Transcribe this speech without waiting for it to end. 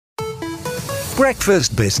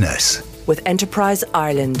Breakfast Business with Enterprise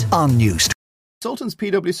Ireland on News. Consultants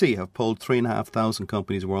PwC have polled 3,500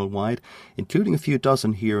 companies worldwide, including a few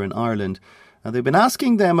dozen here in Ireland. And they've been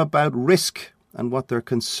asking them about risk and what their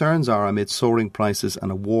concerns are amid soaring prices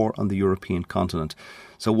and a war on the European continent.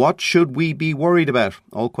 So what should we be worried about?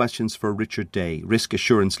 All questions for Richard Day, Risk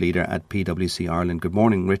Assurance Leader at PwC Ireland. Good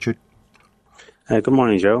morning, Richard. Good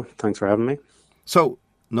morning, Joe. Thanks for having me. So,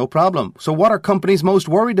 no problem. So what are companies most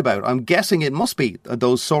worried about? I'm guessing it must be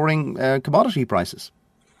those soaring commodity prices.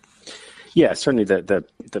 Yeah, certainly the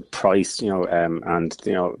price, and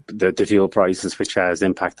the fuel prices, which has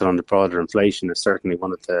impacted on the broader inflation, is certainly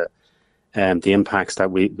one of the impacts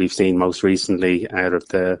that we've seen most recently out of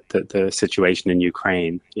the situation in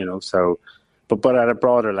Ukraine. But at a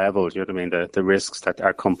broader level, the risks that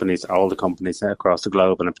our companies, all the companies across the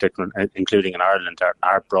globe, and in particular, including in Ireland,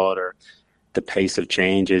 are broader. The pace of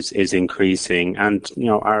change is increasing, and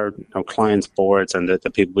our clients' boards and the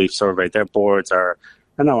people we've surveyed, their boards are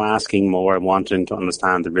now asking more and wanting to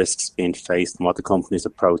understand the risks being faced and what the company's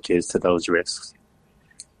approach is to those risks.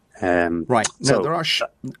 Right. Now,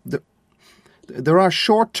 there are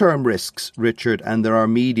short-term risks, Richard, and there are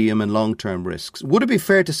medium and long-term risks. Would it be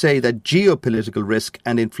fair to say that geopolitical risk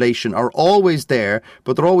and inflation are always there,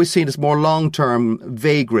 but they're always seen as more long-term,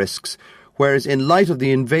 vague risks, whereas in light of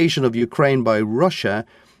the invasion of Ukraine by Russia,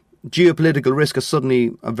 geopolitical risk is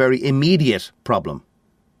suddenly a very immediate problem?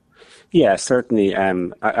 Yeah, certainly.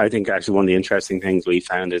 I think actually one of the interesting things we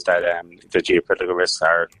found is that the geopolitical risks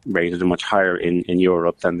are rated much higher in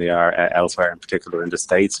Europe than they are elsewhere, in particular in the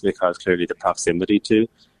States, because clearly the proximity to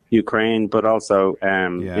Ukraine, but also,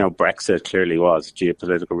 Brexit clearly was a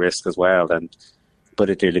geopolitical risk as well. But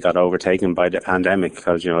it nearly got overtaken by the pandemic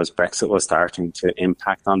because, as Brexit was starting to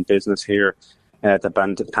impact on business here,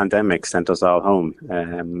 the pandemic sent us all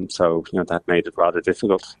home. So that made it rather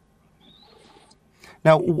difficult.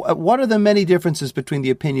 Now, what are the many differences between the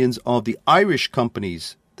opinions of the Irish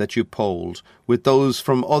companies that you polled with those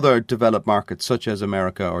from other developed markets such as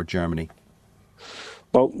America or Germany?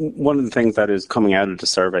 Well, one of the things that is coming out of the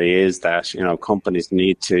survey is that, companies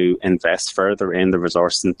need to invest further in the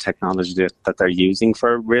resource and technology that they're using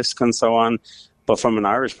for risk and so on. But from an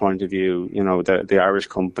Irish point of view, the Irish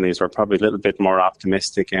companies were probably a little bit more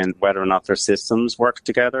optimistic in whether or not their systems work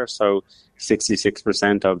together. So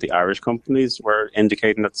 66% of the Irish companies were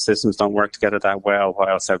indicating that the systems don't work together that well,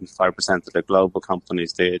 while 75% of the global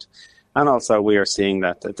companies did. And also we are seeing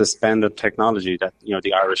that the spend of technology that,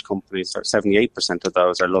 the Irish companies, 78% of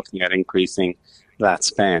those are looking at increasing that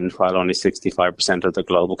spend, while only 65% of the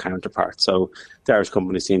global counterparts. So the Irish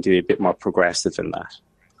companies seem to be a bit more progressive in that.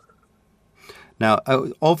 Now,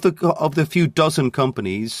 of the few dozen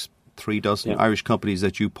companies, 3 dozen Irish companies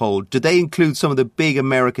that you polled, do they include some of the big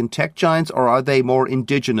American tech giants, or are they more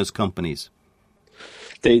indigenous companies?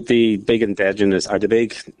 The big indigenous are the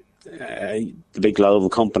big global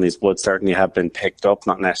companies would certainly have been picked up,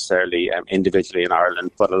 not necessarily individually in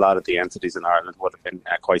Ireland, but a lot of the entities in Ireland would have been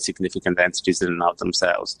quite significant entities in and of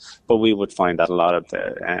themselves. But we would find that a lot of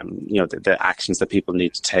the actions that people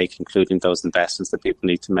need to take, including those investments that people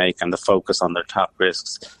need to make and the focus on their top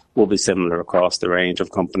risks, will be similar across the range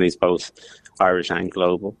of companies, both Irish and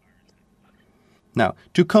global. Now,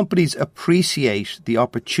 do companies appreciate the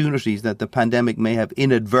opportunities that the pandemic may have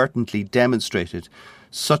inadvertently demonstrated,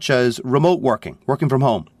 such as remote working from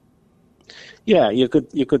home? Yeah, you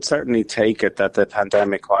could certainly take it that the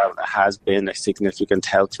pandemic, while it has been a significant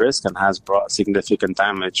health risk and has brought significant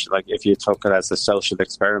damage, like if you took it as a social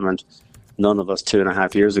experiment, none of us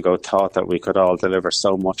 2.5 years ago thought that we could all deliver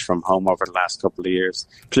so much from home over the last couple of years.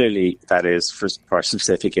 Clearly, that is for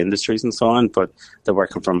specific industries and so on, but the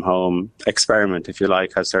working from home experiment, if you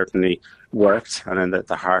like, has certainly worked. And then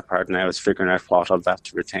the hard part now is figuring out what of that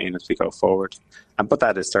to retain as we go forward. But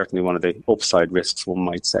that is certainly one of the upside risks, one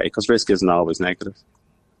might say, because risk isn't always negative.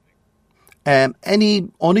 Any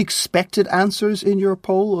unexpected answers in your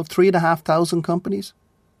poll of 3,500 companies?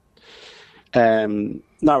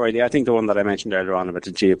 Not really. I think the one that I mentioned earlier on about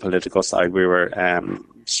the geopolitical side, we were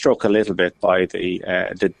struck a little bit by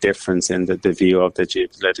the difference in the view of the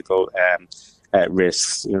geopolitical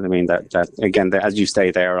risks. You know what I mean? That again, as you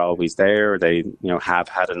say, they are always there. They have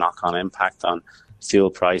had a knock-on impact on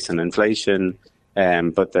fuel price and inflation.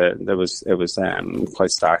 But it was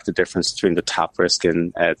quite stark, the difference between the top risk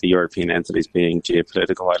in the European entities being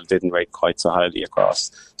geopolitical, while it didn't rate quite so highly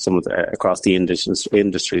across across the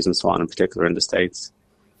industries and so on, in particular in the States.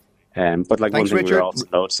 But like thanks, one thing Richard. we're also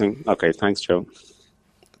noticing. Okay, thanks, Joe.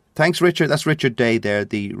 Thanks, Richard. That's Richard Day there,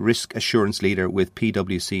 the Risk Assurance Leader with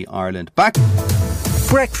PwC Ireland. Back.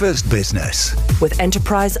 Breakfast Business with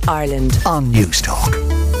Enterprise Ireland on News Talk.